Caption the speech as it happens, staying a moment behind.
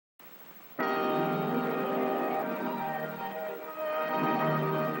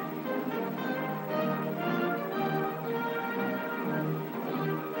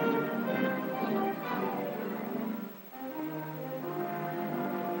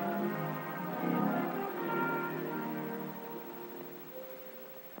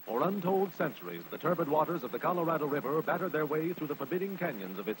untold centuries, the turbid waters of the Colorado River battered their way through the forbidding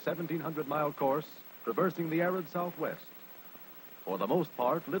canyons of its 1,700-mile course, traversing the arid Southwest. For the most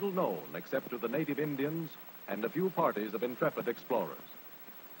part, little known except to the native Indians and a few parties of intrepid explorers.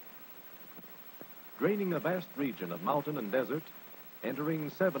 Draining a vast region of mountain and desert, entering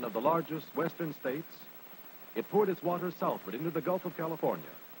 7 of the largest western states, it poured its waters southward into the Gulf of California,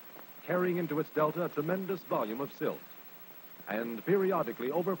 carrying into its delta a tremendous volume of silt, and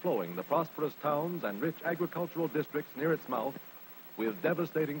periodically overflowing the prosperous towns and rich agricultural districts near its mouth with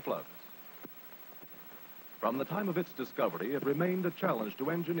devastating floods. From the time of its discovery, it remained a challenge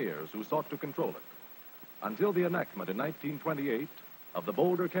to engineers who sought to control it, until the enactment in 1928 of the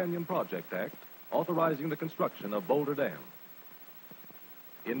Boulder Canyon Project Act, authorizing the construction of Boulder Dam.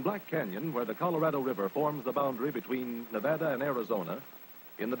 In Black Canyon, where the Colorado River forms the boundary between Nevada and Arizona,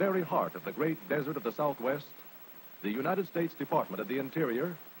 in the very heart of the great desert of the Southwest, the United States Department of the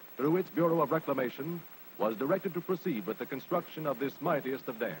Interior, through its Bureau of Reclamation, was directed to proceed with the construction of this mightiest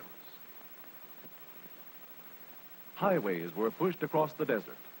of dams. Highways were pushed across the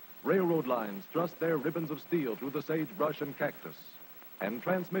desert. Railroad lines thrust their ribbons of steel through the sagebrush and cactus, and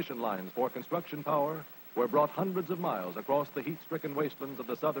transmission lines for construction power were brought hundreds of miles across the heat-stricken wastelands of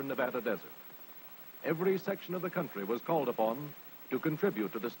the southern Nevada desert. Every section of the country was called upon to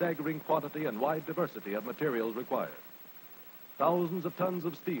contribute to the staggering quantity and wide diversity of materials required. Thousands of tons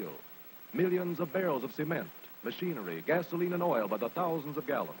of steel, millions of barrels of cement, machinery, gasoline and oil by the thousands of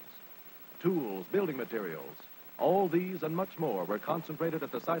gallons, tools, building materials, all these and much more were concentrated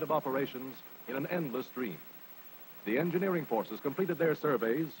at the site of operations in an endless stream. The engineering forces completed their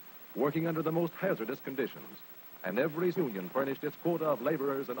surveys, working under the most hazardous conditions, and every union furnished its quota of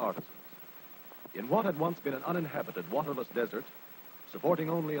laborers and artisans. In what had once been an uninhabited, waterless desert, supporting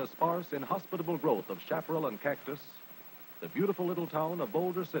only a sparse, inhospitable growth of chaparral and cactus, the beautiful little town of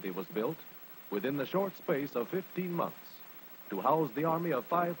Boulder City was built within the short space of 15 months to house the army of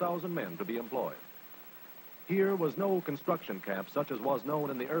 5,000 men to be employed. Here was no construction camp such as was known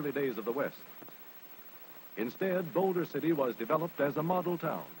in the early days of the West. Instead, Boulder City was developed as a model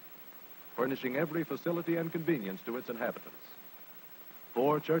town, furnishing every facility and convenience to its inhabitants.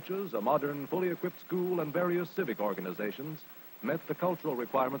 4 churches, a modern, fully equipped school, and various civic organizations met the cultural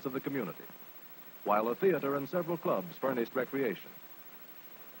requirements of the community, while a theater and several clubs furnished recreation.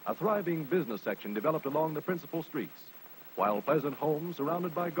 A thriving business section developed along the principal streets, while pleasant homes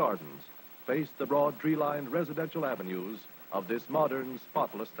surrounded by gardens faced the broad tree-lined residential avenues of this modern,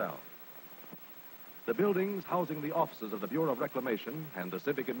 spotless town. The buildings housing the offices of the Bureau of Reclamation and the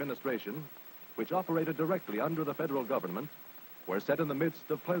Civic Administration, which operated directly under the federal government, were set in the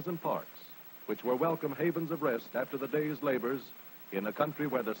midst of pleasant parks, which were welcome havens of rest after the day's labors in a country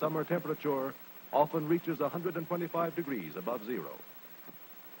where the summer temperature often reaches 125 degrees above zero.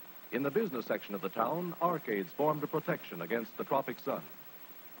 In the business section of the town, arcades formed a protection against the tropic sun.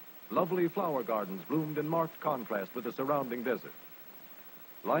 Lovely flower gardens bloomed in marked contrast with the surrounding desert.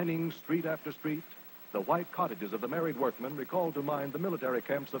 Lining street after street, the white cottages of the married workmen recalled to mind the military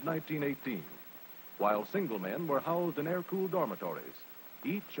camps of 1918, while single men were housed in air-cooled dormitories,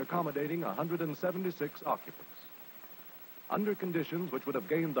 each accommodating 176 occupants. Under conditions which would have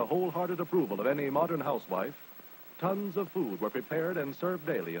gained the wholehearted approval of any modern housewife, tons of food were prepared and served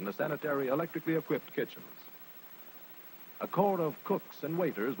daily in the sanitary, electrically equipped kitchens. A corps of cooks and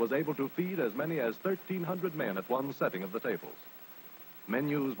waiters was able to feed as many as 1,300 men at one setting of the tables.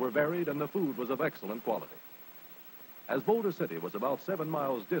 Menus were varied and the food was of excellent quality. As Boulder City was about 7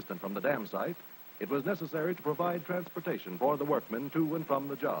 miles distant from the dam site, it was necessary to provide transportation for the workmen to and from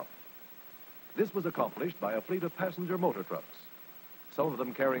the job. This was accomplished by a fleet of passenger motor trucks, some of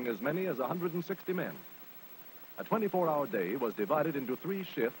them carrying as many as 160 men. A 24-hour day was divided into 3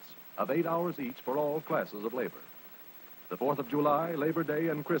 shifts of 8 hours each for all classes of labor. The 4th of July, Labor Day,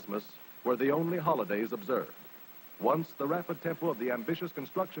 and Christmas were the only holidays observed. Once the rapid tempo of the ambitious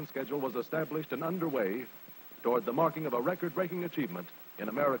construction schedule was established and underway toward the marking of a record-breaking achievement in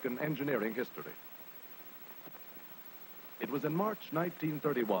American engineering history. It was in March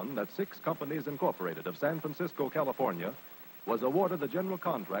 1931 that 6 Companies Incorporated of San Francisco, California, was awarded the general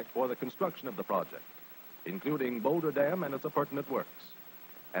contract for the construction of the project, including Boulder Dam and its appurtenant works.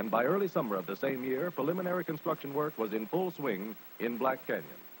 And by early summer of the same year, preliminary construction work was in full swing in Black Canyon.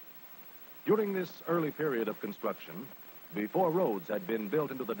 During this early period of construction, before roads had been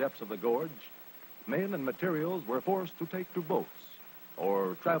built into the depths of the gorge, men and materials were forced to take to boats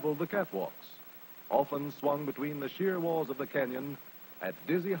or travel the catwalks, often swung between the sheer walls of the canyon at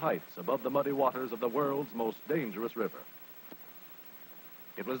dizzy heights above the muddy waters of the world's most dangerous river.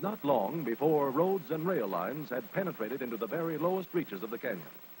 It was not long before roads and rail lines had penetrated into the very lowest reaches of the canyon,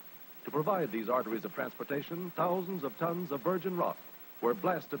 To provide these arteries of transportation, thousands of tons of virgin rock were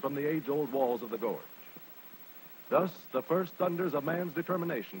blasted from the age-old walls of the gorge. Thus, the first thunders of man's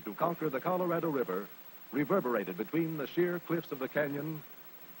determination to conquer the Colorado River reverberated between the sheer cliffs of the canyon,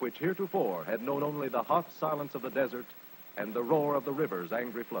 which heretofore had known only the hot silence of the desert and the roar of the river's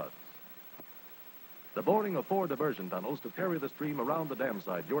angry floods. The boring of 4 diversion tunnels to carry the stream around the dam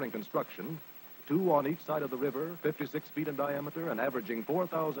site during construction, 2 on each side of the river, 56 feet in diameter and averaging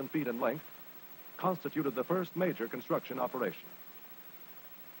 4,000 feet in length, constituted the first major construction operation.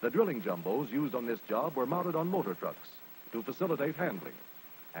 The drilling jumbos used on this job were mounted on motor trucks to facilitate handling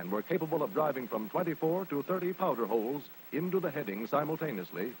and were capable of driving from 24 to 30 powder holes into the heading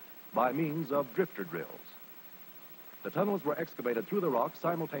simultaneously by means of drifter drills. The tunnels were excavated through the rock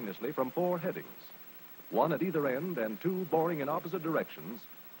simultaneously from 4 headings, 1 at either end and 2 boring in opposite directions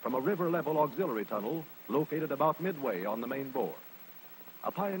from a river-level auxiliary tunnel located about midway on the main bore.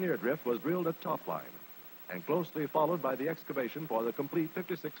 A pioneer drift was drilled at top line and closely followed by the excavation for the complete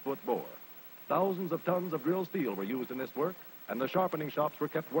 56-foot bore. Thousands of tons of drilled steel were used in this work, and the sharpening shops were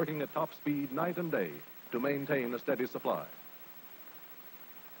kept working at top speed night and day to maintain a steady supply.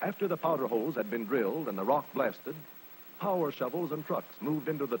 After the powder holes had been drilled and the rock blasted, power shovels and trucks moved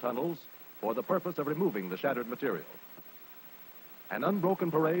into the tunnels for the purpose of removing the shattered material. An unbroken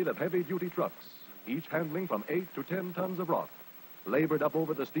parade of heavy-duty trucks, each handling from 8 to 10 tons of rock, labored up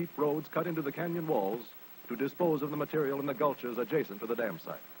over the steep roads cut into the canyon walls to dispose of the material in the gulches adjacent to the dam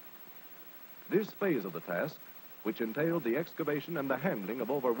site. This phase of the task, which entailed the excavation and the handling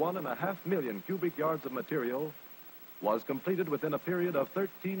of over 1.5 million cubic yards of material, was completed within a period of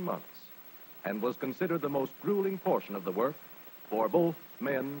 13 months and was considered the most grueling portion of the work for both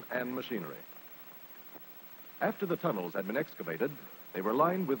men and machinery. After the tunnels had been excavated, they were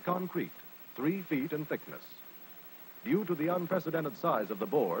lined with concrete, 3 feet in thickness. Due to the unprecedented size of the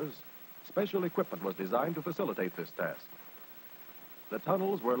bores, special equipment was designed to facilitate this task. The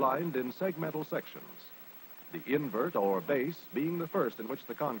tunnels were lined in segmental sections, the invert or base being the first in which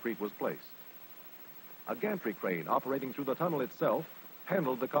the concrete was placed. A gantry crane operating through the tunnel itself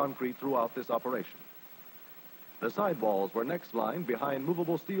handled the concrete throughout this operation. The sidewalls were next lined behind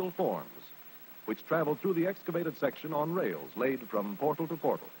movable steel forms, which traveled through the excavated section on rails laid from portal to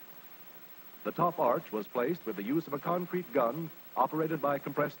portal. The top arch was placed with the use of a concrete gun operated by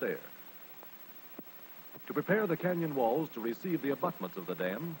compressed air. To prepare the canyon walls to receive the abutments of the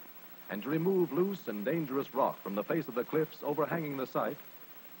dam and to remove loose and dangerous rock from the face of the cliffs overhanging the site,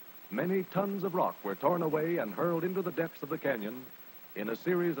 many tons of rock were torn away and hurled into the depths of the canyon in a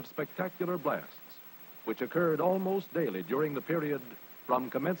series of spectacular blasts, which occurred almost daily during the period from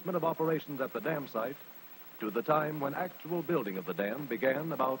commencement of operations at the dam site to the time when actual building of the dam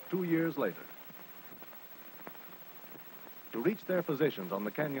began about 2 years later. To reach their positions on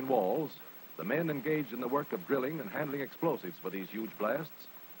the canyon walls, the men engaged in the work of drilling and handling explosives for these huge blasts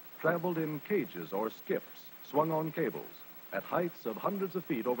traveled in cages or skips swung on cables at heights of hundreds of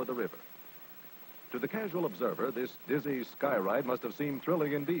feet over the river. To the casual observer, this dizzy sky ride must have seemed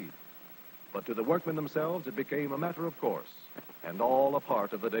thrilling indeed, but to the workmen themselves it became a matter of course and all a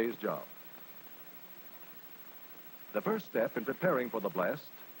part of the day's job. The first step in preparing for the blast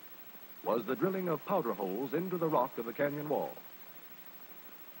was the drilling of powder holes into the rock of the canyon wall.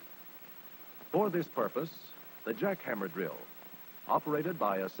 For this purpose, the jackhammer drill, operated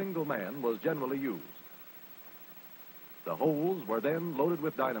by a single man, was generally used. The holes were then loaded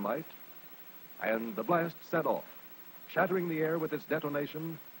with dynamite, and the blast set off, shattering the air with its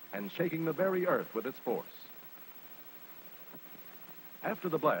detonation and shaking the very earth with its force. After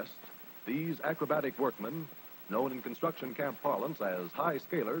the blast, these acrobatic workmen, known in construction camp parlance as high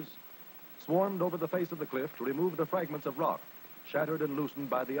scalers, swarmed over the face of the cliff to remove the fragments of rock shattered and loosened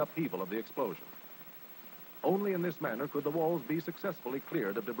by the upheaval of the explosion. Only in this manner could the walls be successfully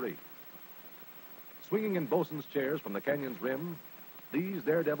cleared of debris. Swinging in bosun's chairs from the canyon's rim, these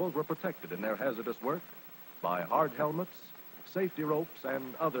daredevils were protected in their hazardous work by hard helmets, safety ropes,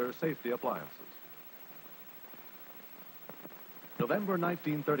 and other safety appliances. November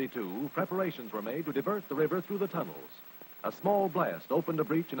 1932, preparations were made to divert the river through the tunnels. A small blast opened a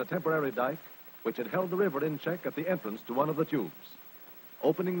breach in a temporary dike which had held the river in check at the entrance to one of the tubes,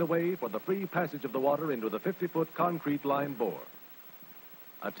 opening the way for the free passage of the water into the 50-foot concrete-lined bore.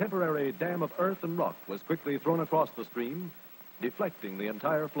 A temporary dam of earth and rock was quickly thrown across the stream, deflecting the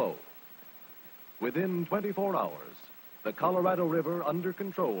entire flow. Within 24 hours, the Colorado River, under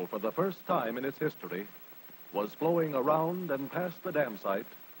control for the first time in its history, was flowing around and past the dam site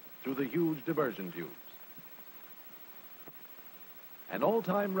through the huge diversion tubes. An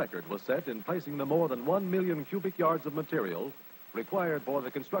all-time record was set in placing the more than 1 million cubic yards of material required for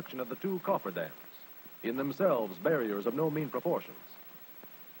the construction of the two coffer dams, in themselves barriers of no mean proportions.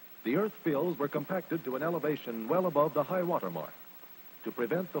 The earth fills were compacted to an elevation well above the high water mark to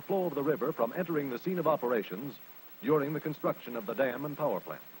prevent the flow of the river from entering the scene of operations during the construction of the dam and power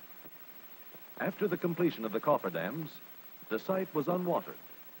plant. After the completion of the coffer dams, the site was unwatered,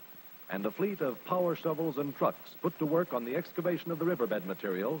 and a fleet of power shovels and trucks put to work on the excavation of the riverbed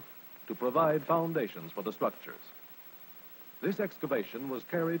material to provide foundations for the structures. This excavation was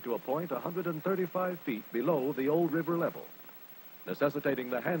carried to a point 135 feet below the old river level, necessitating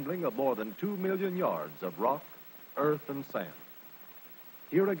the handling of more than 2 million yards of rock, earth, and sand.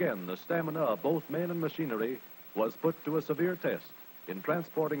 Here again, the stamina of both men and machinery was put to a severe test in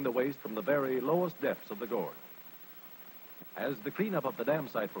transporting the waste from the very lowest depths of the gorge. As the cleanup of the dam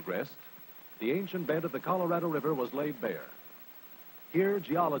site progressed, the ancient bed of the Colorado River was laid bare. Here,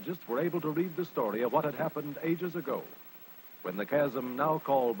 geologists were able to read the story of what had happened ages ago, when the chasm now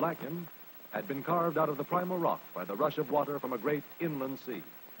called Blacken had been carved out of the primal rock by the rush of water from a great inland sea,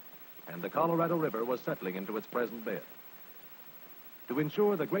 and the Colorado River was settling into its present bed. To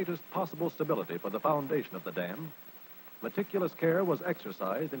ensure the greatest possible stability for the foundation of the dam, meticulous care was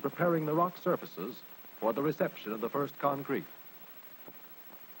exercised in preparing the rock surfaces for the reception of the first concrete.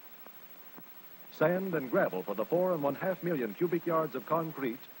 Sand and gravel for the 4.5 million cubic yards of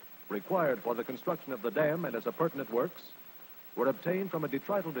concrete required for the construction of the dam and its appurtenant works were obtained from a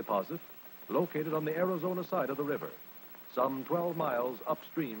detrital deposit located on the Arizona side of the river, some 12 miles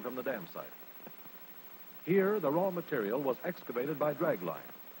upstream from the dam site. Here, the raw material was excavated by dragline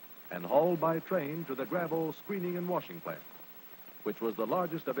and hauled by train to the gravel screening and washing plant, which was the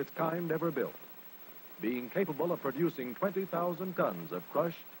largest of its kind ever built, being capable of producing 20,000 tons of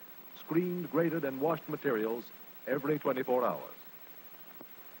crushed, screened, graded, and washed materials every 24 hours.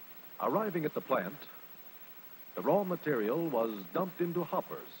 Arriving at the plant, the raw material was dumped into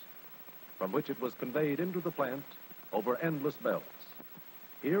hoppers, from which it was conveyed into the plant over endless belts.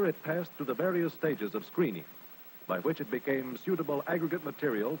 Here it passed through the various stages of screening, by which it became suitable aggregate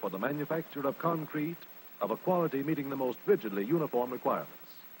material for the manufacture of concrete of a quality meeting the most rigidly uniform requirements.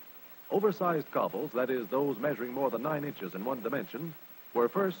 Oversized cobbles, that is, those measuring more than 9 inches in one dimension, were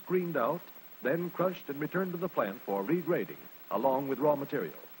first screened out, then crushed and returned to the plant for regrading, along with raw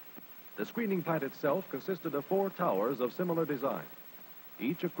material. The screening plant itself consisted of 4 towers of similar design,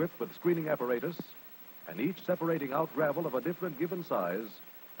 each equipped with screening apparatus, and each separating out gravel of a different given size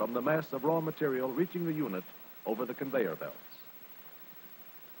from the mass of raw material reaching the unit over the conveyor belts.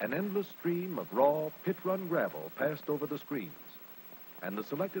 An endless stream of raw, pit-run gravel passed over the screens, and the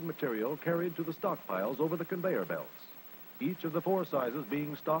selected material carried to the stockpiles over the conveyor belts, each of the 4 sizes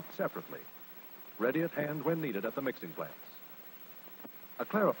being stocked separately, ready at hand when needed at the mixing plants. A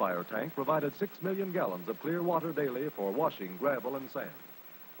clarifier tank provided 6 million gallons of clear water daily for washing gravel and sand.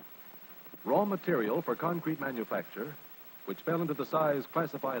 Raw material for concrete manufacture, which fell into the size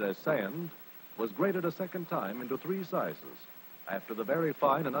classified as sand, was graded a second time into 3 sizes after the very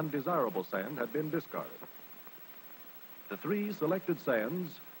fine and undesirable sand had been discarded. The 3 selected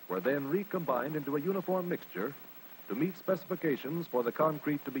sands were then recombined into a uniform mixture to meet specifications for the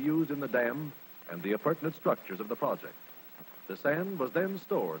concrete to be used in the dam and the appurtenant structures of the project. The sand was then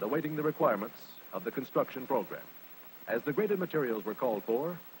stored, awaiting the requirements of the construction program. As the graded materials were called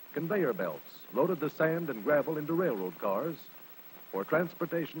for, conveyor belts loaded the sand and gravel into railroad cars for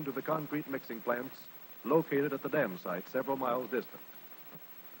transportation to the concrete mixing plants located at the dam site several miles distant.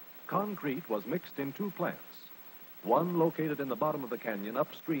 Concrete was mixed in 2 plants, one located in the bottom of the canyon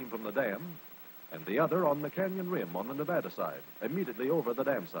upstream from the dam, and the other on the canyon rim on the Nevada side, immediately over the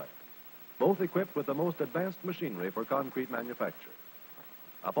dam site, both equipped with the most advanced machinery for concrete manufacture.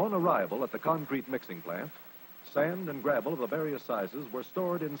 Upon arrival at the concrete mixing plant, sand and gravel of the various sizes were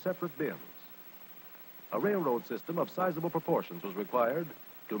stored in separate bins. A railroad system of sizable proportions was required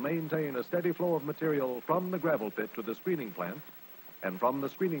to maintain a steady flow of material from the gravel pit to the screening plant and from the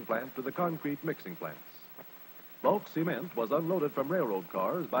screening plant to the concrete mixing plants. Bulk cement was unloaded from railroad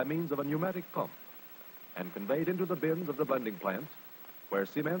cars by means of a pneumatic pump and conveyed into the bins of the blending plant, where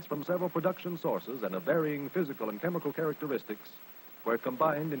cements from several production sources and of varying physical and chemical characteristics were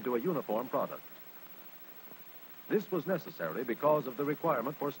combined into a uniform product. This was necessary because of the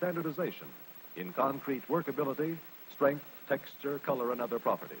requirement for standardization in concrete workability, strength, texture, color, and other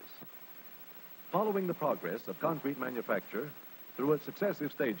properties. Following the progress of concrete manufacture through its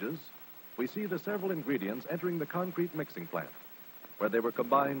successive stages, we see the several ingredients entering the concrete mixing plant, where they were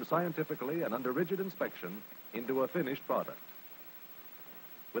combined scientifically and under rigid inspection into a finished product.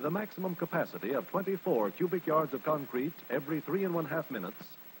 With a maximum capacity of 24 cubic yards of concrete every 3.5 minutes,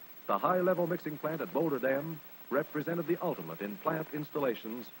 the high-level mixing plant at Boulder Dam represented the ultimate in plant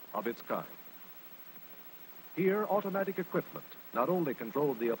installations of its kind. Here, automatic equipment not only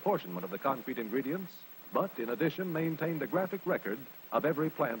controlled the apportionment of the concrete ingredients, but in addition maintained a graphic record of every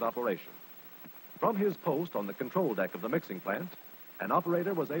plant operation. From his post on the control deck of the mixing plant, an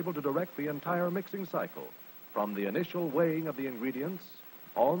operator was able to direct the entire mixing cycle, from the initial weighing of the ingredients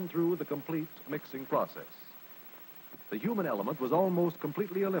on through the complete mixing process. The human element was almost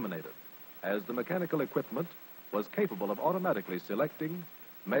completely eliminated, as the mechanical equipment was capable of automatically selecting,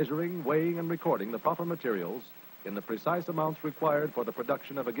 measuring, weighing, and recording the proper materials in the precise amounts required for the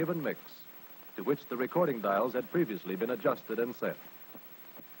production of a given mix, to which the recording dials had previously been adjusted and set.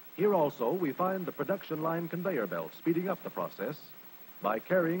 Here also we find the production line conveyor belt speeding up the process by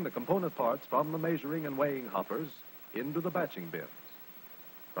carrying the component parts from the measuring and weighing hoppers into the batching bins,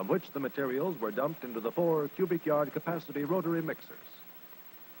 from which the materials were dumped into the 4 cubic yard capacity rotary mixers.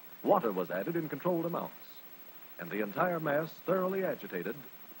 Water was added in controlled amounts, and the entire mass thoroughly agitated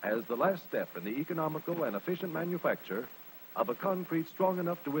as the last step in the economical and efficient manufacture of a concrete strong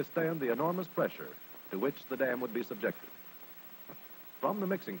enough to withstand the enormous pressure to which the dam would be subjected. From the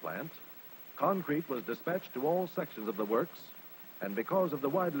mixing plant, concrete was dispatched to all sections of the works, and because of the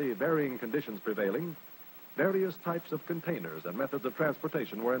widely varying conditions prevailing, various types of containers and methods of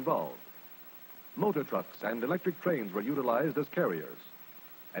transportation were involved. Motor trucks and electric trains were utilized as carriers,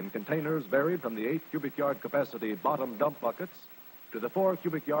 and containers varied from the 8 cubic yard capacity bottom dump buckets to the 4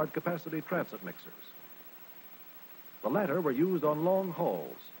 cubic yard capacity transit mixers. The latter were used on long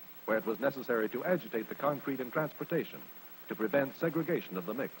hauls, where it was necessary to agitate the concrete in transportation to prevent segregation of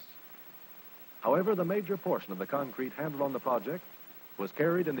the mix. However, the major portion of the concrete handled on the project was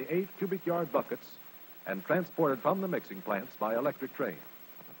carried in the 8 cubic yard buckets and transported from the mixing plants by electric train.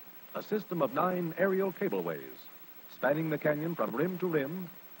 A system of 9 aerial cableways spanning the canyon from rim to rim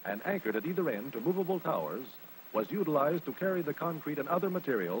and anchored at either end to movable towers was utilized to carry the concrete and other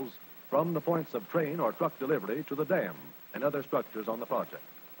materials from the points of train or truck delivery to the dam and other structures on the project.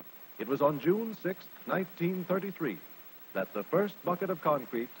 It was on June 6, 1933, that the first bucket of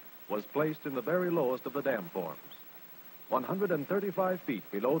concrete was placed in the very lowest of the dam forms, 135 feet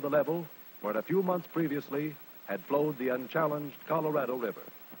below the level where a few months previously had flowed the unchallenged Colorado River.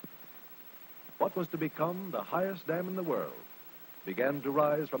 What was to become the highest dam in the world began to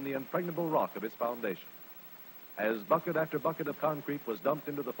rise from the impregnable rock of its foundation. As bucket after bucket of concrete was dumped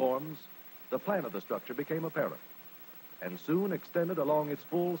into the forms, the plan of the structure became apparent, and soon extended along its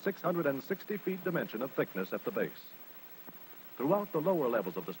full 660 feet dimension of thickness at the base. Throughout the lower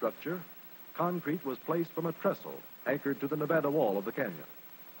levels of the structure, concrete was placed from a trestle anchored to the Nevada wall of the canyon.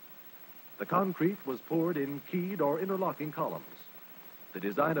 The concrete was poured in keyed or interlocking columns, the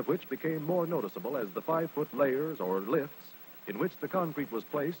design of which became more noticeable as the 5-foot layers or lifts in which the concrete was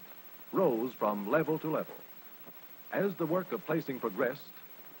placed rose from level to level. As the work of placing progressed,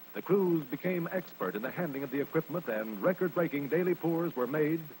 the crews became expert in the handling of the equipment, and record-breaking daily pours were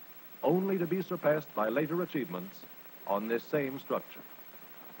made, only to be surpassed by later achievements on this same structure.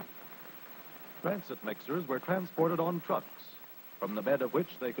 Transit mixers were transported on trucks, from the bed of which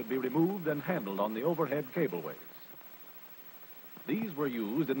they could be removed and handled on the overhead cableways. These were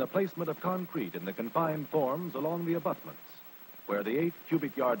used in the placement of concrete in the confined forms along the abutments, where the 8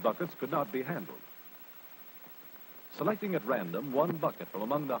 cubic yard buckets could not be handled. Selecting at random one bucket from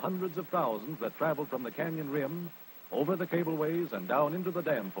among the hundreds of thousands that traveled from the canyon rim over the cableways and down into the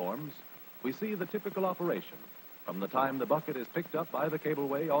dam forms, we see the typical operation from the time the bucket is picked up by the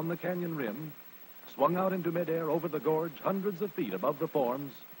cableway on the canyon rim, swung out into midair over the gorge hundreds of feet above the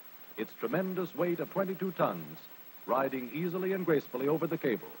forms, its tremendous weight of 22 tons riding easily and gracefully over the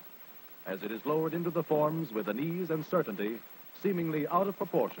cable, as it is lowered into the forms with an ease and certainty seemingly out of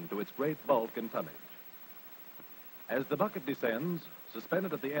proportion to its great bulk and tonnage. As the bucket descends,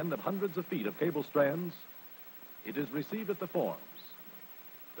 suspended at the end of hundreds of feet of cable strands, it is received at the forms,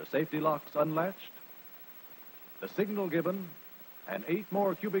 the safety locks unlatched, the signal given, and 8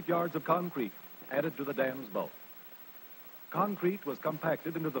 more cubic yards of concrete added to the dam's bulk. Concrete was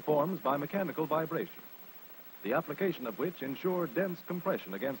compacted into the forms by mechanical vibration, the application of which ensured dense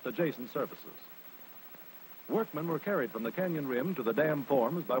compression against adjacent surfaces. Workmen were carried from the canyon rim to the dam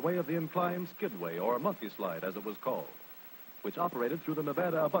forms by way of the inclined skidway, or monkey slide as it was called, which operated through the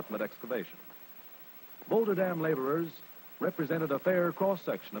Nevada abutment excavation. Boulder Dam laborers represented a fair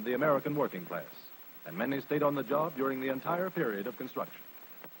cross-section of the American working class, and many stayed on the job during the entire period of construction.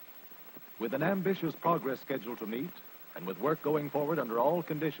 With an ambitious progress schedule to meet, and with work going forward under all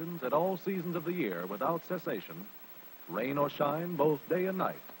conditions at all seasons of the year without cessation, rain or shine, both day and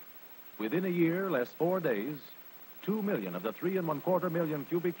night, within a year, less 4 days, 2 million of the 3¼ million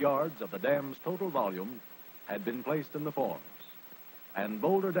cubic yards of the dam's total volume had been placed in the forms, and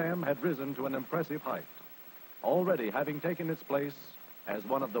Boulder Dam had risen to an impressive height, already having taken its place as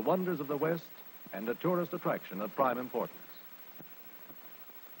one of the wonders of the West and a tourist attraction of prime importance.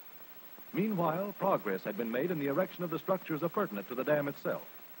 Meanwhile, progress had been made in the erection of the structures appurtenant to the dam itself.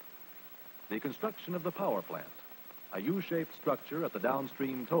 The construction of the power plant, a U-shaped structure at the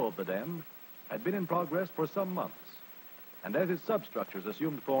downstream toe of the dam, had been in progress for some months, and as its substructures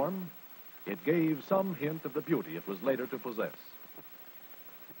assumed form, it gave some hint of the beauty it was later to possess.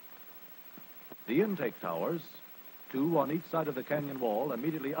 The intake towers, 2 on each side of the canyon wall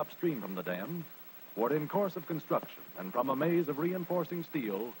immediately upstream from the dam, were in course of construction and from a maze of reinforcing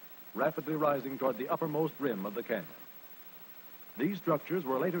steel rapidly rising toward the uppermost rim of the canyon. These structures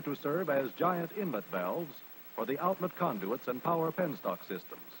were later to serve as giant inlet valves for the outlet conduits and power penstock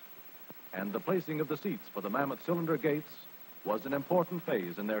systems, and the placing of the seats for the mammoth cylinder gates was an important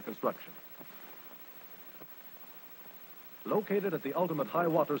phase in their construction. Located at the ultimate high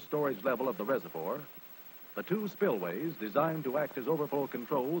water storage level of the reservoir, the 2 spillways designed to act as overflow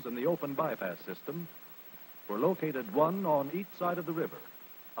controls in the open bypass system were located 1 on each side of the river,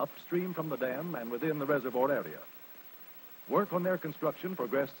 upstream from the dam and within the reservoir area. Work on their construction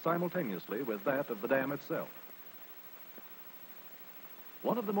progressed simultaneously with that of the dam itself.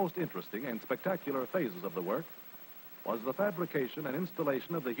 One of the most interesting and spectacular phases of the work was the fabrication and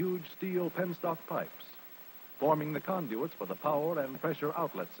installation of the huge steel penstock pipes, forming the conduits for the power and pressure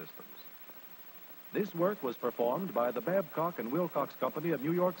outlet systems. This work was performed by the Babcock and Wilcox Company of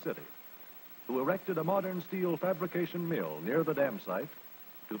New York City, who erected a modern steel fabrication mill near the dam site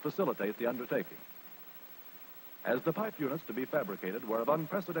to facilitate the undertaking. As the pipe units to be fabricated were of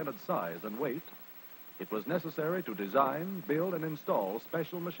unprecedented size and weight, it was necessary to design, build, and install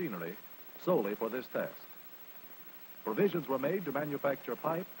special machinery solely for this task. Provisions were made to manufacture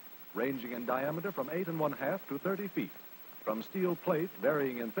pipe ranging in diameter from 8 1/2 to 30 feet, from steel plate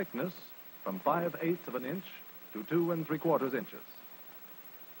varying in thickness from 5/8 of an inch to 2 3/4 inches.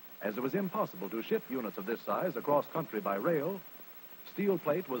 As it was impossible to ship units of this size across country by rail, steel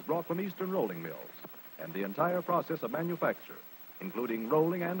plate was brought from eastern rolling mills, and the entire process of manufacture, including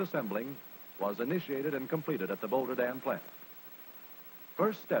rolling and assembling, was initiated and completed at the Boulder Dam plant.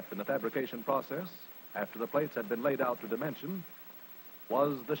 First step in the fabrication process, after the plates had been laid out to dimension,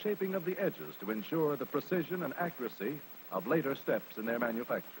 was the shaping of the edges to ensure the precision and accuracy of later steps in their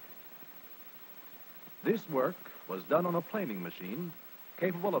manufacture. This work was done on a planing machine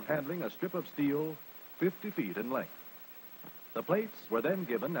capable of handling a strip of steel 50 feet in length. The plates were then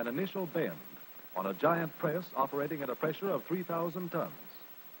given an initial bend on a giant press operating at a pressure of 3,000 tons.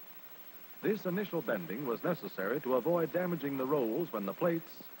 This initial bending was necessary to avoid damaging the rolls when the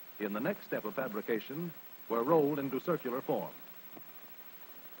plates, in the next step of fabrication, were rolled into circular form.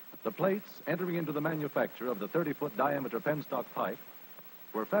 The plates entering into the manufacture of the 30-foot diameter penstock pipe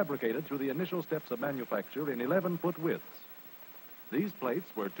were fabricated through the initial steps of manufacture in 11-foot widths. These plates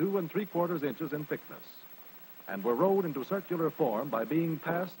were 2 3/4 inches in thickness and were rolled into circular form by being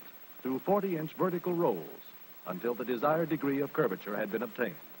passed through 40-inch vertical rolls until the desired degree of curvature had been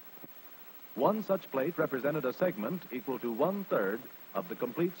obtained. One such plate represented a segment equal to 1/3 of the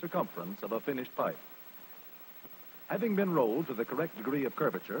complete circumference of a finished pipe. Having been rolled to the correct degree of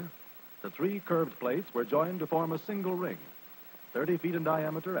curvature, the 3 curved plates were joined to form a single ring, 30 feet in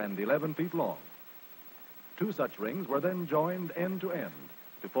diameter and 11 feet long. 2 such rings were then joined end to end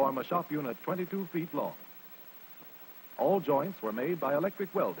to form a shop unit 22 feet long. All joints were made by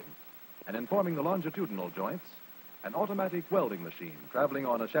electric welding, and in forming the longitudinal joints, an automatic welding machine traveling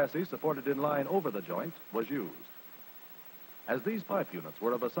on a chassis supported in line over the joint was used. As these pipe units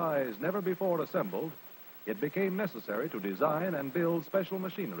were of a size never before assembled, it became necessary to design and build special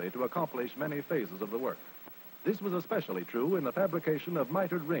machinery to accomplish many phases of the work. This was especially true in the fabrication of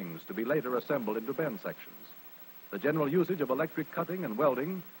mitered rings to be later assembled into bend sections. The general usage of electric cutting and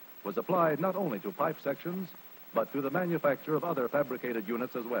welding was applied not only to pipe sections, but to the manufacture of other fabricated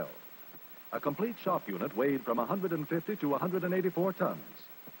units as well. A complete shop unit weighed from 150 to 184 tons,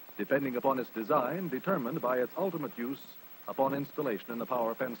 depending upon its design, determined by its ultimate use upon installation in the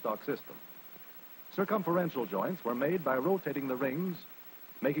power penstock system. Circumferential joints were made by rotating the rings,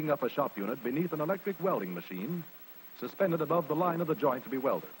 making up a shop unit beneath an electric welding machine, suspended above the line of the joint to be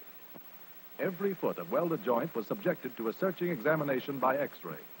welded. Every foot of welded joint was subjected to a searching examination by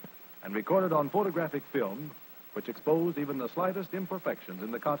X-ray and recorded on photographic film, which exposed even the slightest imperfections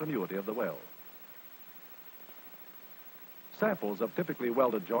in the continuity of the weld. Samples of typically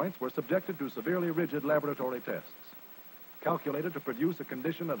welded joints were subjected to severely rigid laboratory tests, calculated to produce a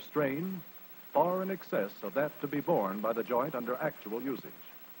condition of strain far in excess of that to be borne by the joint under actual usage.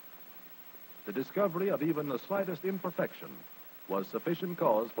 the discovery of even the slightest imperfection was sufficient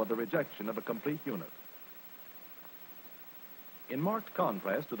cause for the rejection of a complete unit. In marked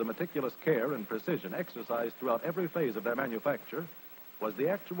contrast to the meticulous care and precision exercised throughout every phase of their manufacture was the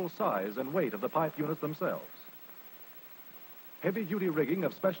actual size and weight of the pipe units themselves. Heavy-duty rigging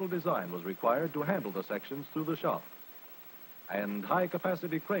of special design was required to handle the sections through the shop, and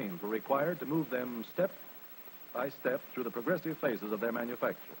high-capacity cranes were required to move them step by step through the progressive phases of their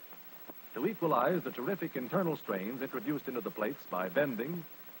manufacture. To equalize the terrific internal strains introduced into the plates by bending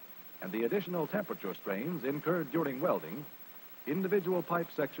and the additional temperature strains incurred during welding, individual pipe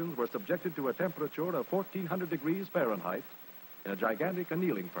sections were subjected to a temperature of 1400 degrees Fahrenheit in a gigantic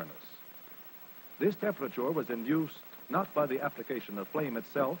annealing furnace. This temperature was induced not by the application of flame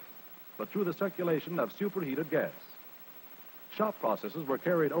itself, but through the circulation of superheated gas. Shop processes were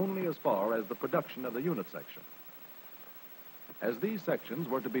carried only as far as the production of the unit section. As these sections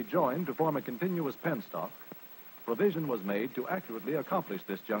were to be joined to form a continuous penstock, provision was made to accurately accomplish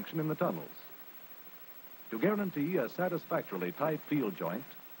this junction in the tunnels. To guarantee a satisfactorily tight field joint,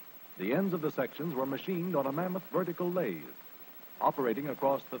 the ends of the sections were machined on a mammoth vertical lathe, operating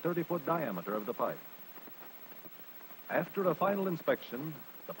across the 30-foot diameter of the pipe. After a final inspection,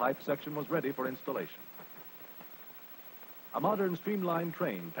 the pipe section was ready for installation. A modern streamlined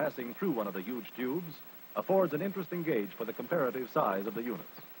train passing through one of the huge tubes affords an interesting gauge for the comparative size of the units.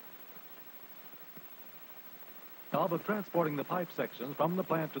 The job of transporting the pipe sections from the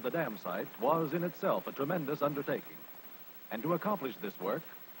plant to the dam site was in itself a tremendous undertaking. And to accomplish this work,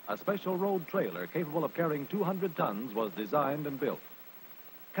 a special road trailer capable of carrying 200 tons was designed and built.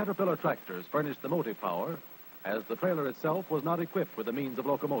 Caterpillar tractors furnished the motive power, as the trailer itself was not equipped with the means of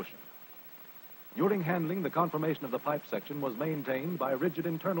locomotion. During handling, the conformation of the pipe section was maintained by rigid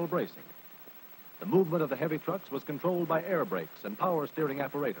internal bracing. The movement of the heavy trucks was controlled by air brakes and power steering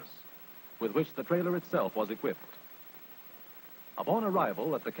apparatus, with which the trailer itself was equipped. Upon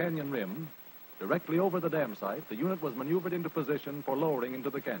arrival at the canyon rim, directly over the dam site, the unit was maneuvered into position for lowering into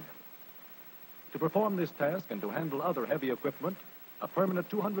the canyon. To perform this task and to handle other heavy equipment, a permanent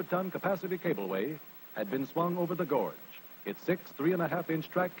 200-ton capacity cableway had been swung over the gorge, its 6 3.5-inch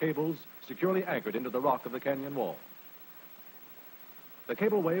track cables securely anchored into the rock of the canyon wall. The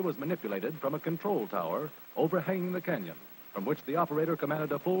cableway was manipulated from a control tower overhanging the canyon, from which the operator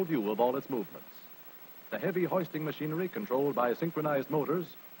commanded a full view of all its movements. The heavy hoisting machinery, controlled by synchronized motors,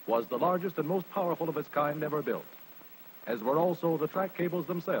 was the largest and most powerful of its kind ever built, as were also the track cables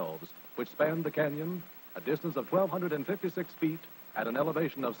themselves, which spanned the canyon a distance of 1,256 feet at an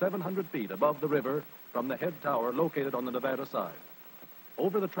elevation of 700 feet above the river from the head tower located on the Nevada side.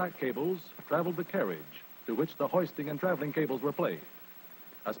 Over the track cables traveled the carriage to which the hoisting and traveling cables were played.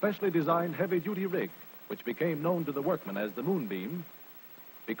 A specially designed heavy-duty rig, which became known to the workmen as the moonbeam,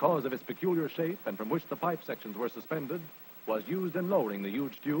 because of its peculiar shape and from which the pipe sections were suspended, was used in lowering the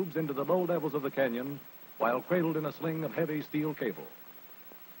huge tubes into the low levels of the canyon while cradled in a sling of heavy steel cable.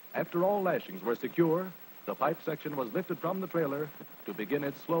 After all lashings were secure, the pipe section was lifted from the trailer to begin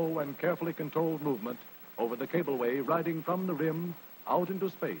its slow and carefully controlled movement over the cableway, riding from the rim out into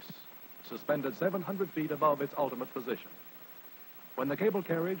space, suspended 700 feet above its ultimate position. When the cable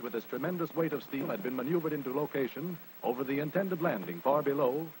carriage with its tremendous weight of steel had been maneuvered into location over the intended landing far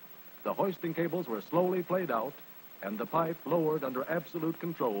below, the hoisting cables were slowly played out and the pipe lowered under absolute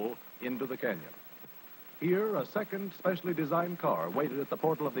control into the canyon. Here, a second specially designed car waited at the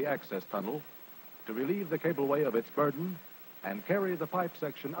portal of the access tunnel to relieve the cableway of its burden and carry the pipe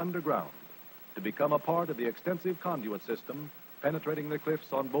section underground to become a part of the extensive conduit system penetrating the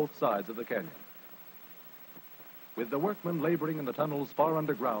cliffs on both sides of the canyon. With the workmen laboring in the tunnels far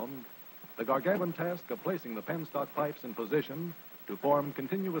underground, the gargantuan task of placing the penstock pipes in position to form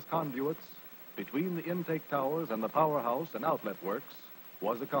continuous conduits between the intake towers and the powerhouse and outlet works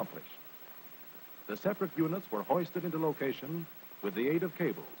was accomplished. The separate units were hoisted into location with the aid of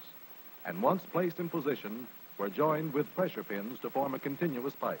cables, and once placed in position, were joined with pressure pins to form a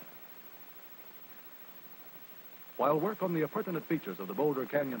continuous pipe. While work on the appurtenant features of the Boulder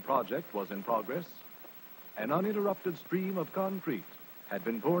Canyon project was in progress, an uninterrupted stream of concrete had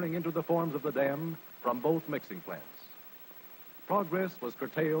been pouring into the forms of the dam from both mixing plants. Progress was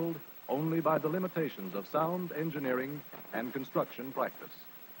curtailed only by the limitations of sound engineering and construction practice.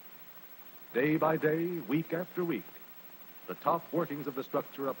 Day by day, week after week, the top workings of the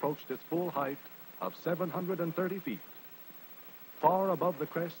structure approached its full height of 730 feet, far above the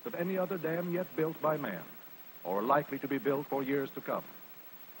crest of any other dam yet built by man, or likely to be built for years to come.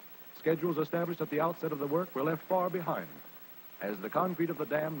 Schedules established at the outset of the work were left far behind, as the concrete of the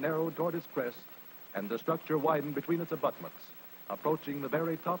dam narrowed toward its crest and the structure widened between its abutments approaching the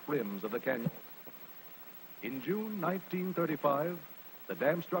very top rims of the canyon. In June 1935, the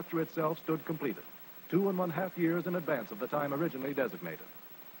dam structure itself stood completed, 2½ years in advance of the time originally designated.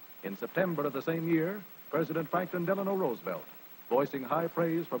 In September of the same year, President Franklin Delano Roosevelt, voicing high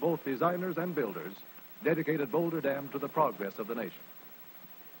praise for both designers and builders, dedicated Boulder Dam to the progress of the nation.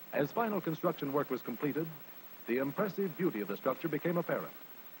 As final construction work was completed, the impressive beauty of the structure became apparent.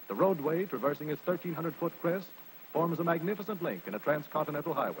 The roadway, traversing its 1,300-foot crest, forms a magnificent link in a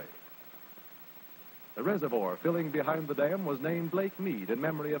transcontinental highway. The reservoir filling behind the dam was named Lake Mead in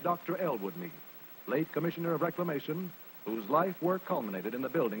memory of Dr. Elwood Mead, late Commissioner of Reclamation, whose life work culminated in the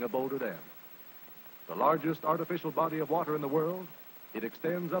building of Boulder Dam. The largest artificial body of water in the world, it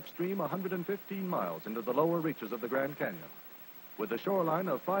extends upstream 115 miles into the lower reaches of the Grand Canyon, with a shoreline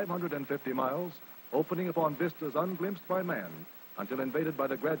of 550 miles opening upon vistas unglimpsed by man until invaded by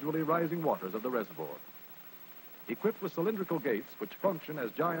the gradually rising waters of the reservoir. Equipped with cylindrical gates which function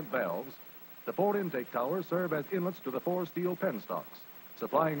as giant valves, the 4 intake towers serve as inlets to the 4 steel penstocks,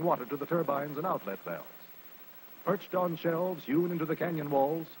 supplying water to the turbines and outlet valves. Perched on shelves hewn into the canyon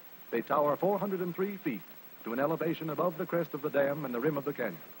walls, they tower 403 feet to an elevation above the crest of the dam and the rim of the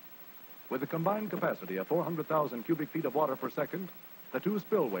canyon. With a combined capacity of 400,000 cubic feet of water per second, the 2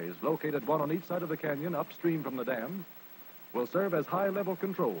 spillways, located one on each side of the canyon upstream from the dam, will serve as high-level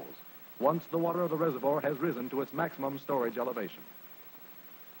controls once the water of the reservoir has risen to its maximum storage elevation.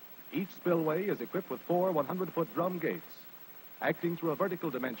 Each spillway is equipped with 4 100-foot drum gates, acting through a vertical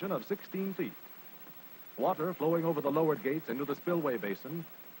dimension of 16 feet. Water flowing over the lowered gates into the spillway basin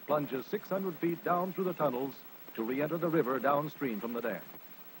plunges 600 feet down through the tunnels to re-enter the river downstream from the dam.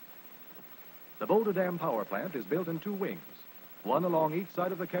 The Boulder Dam power plant is built in 2 wings, one along each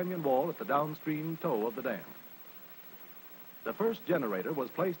side of the canyon wall at the downstream toe of the dam. The first generator was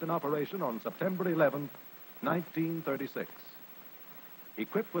placed in operation on September 11, 1936.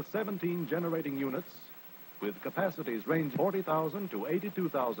 Equipped with 17 generating units with capacities ranging 40,000 to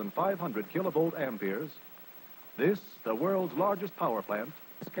 82,500 kilovolt amperes, this, the world's largest power plant,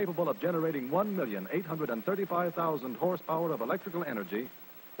 is capable of generating 1,835,000 horsepower of electrical energy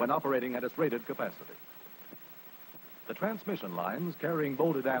when operating at its rated capacity. The transmission lines carrying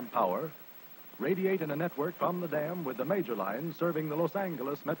Boulder Dam power radiate in a network from the dam with the major lines serving the Los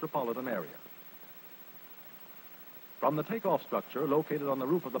Angeles metropolitan area. From the takeoff structure located on the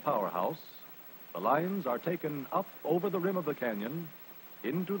roof of the powerhouse, the lines are taken up over the rim of the canyon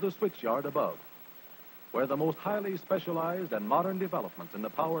into the switchyard above, where the most highly specialized and modern developments in the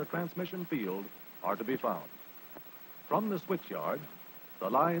power transmission field are to be found. From the switchyard,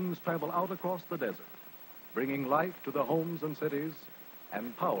 the lines travel out across the desert, bringing life to the homes and cities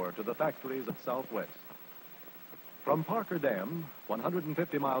and power to the factories of Southwest. From Parker Dam,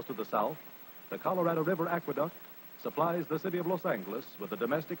 150 miles to the south, the Colorado River Aqueduct supplies the city of Los Angeles with a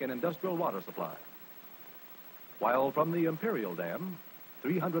domestic and industrial water supply. While from the Imperial Dam,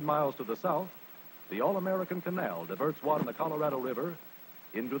 300 miles to the south, the All-American Canal diverts water from the Colorado River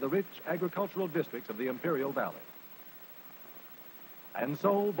into the rich agricultural districts of the Imperial Valley. And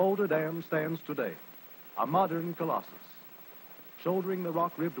so Boulder Dam stands today, a modern colossus, shouldering the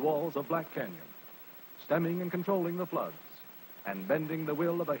rock-ribbed walls of Black Canyon, stemming and controlling the floods, and bending the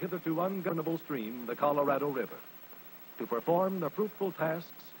will of a hitherto ungovernable stream, the Colorado River, to perform the fruitful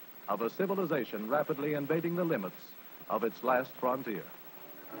tasks of a civilization rapidly invading the limits of its last frontier.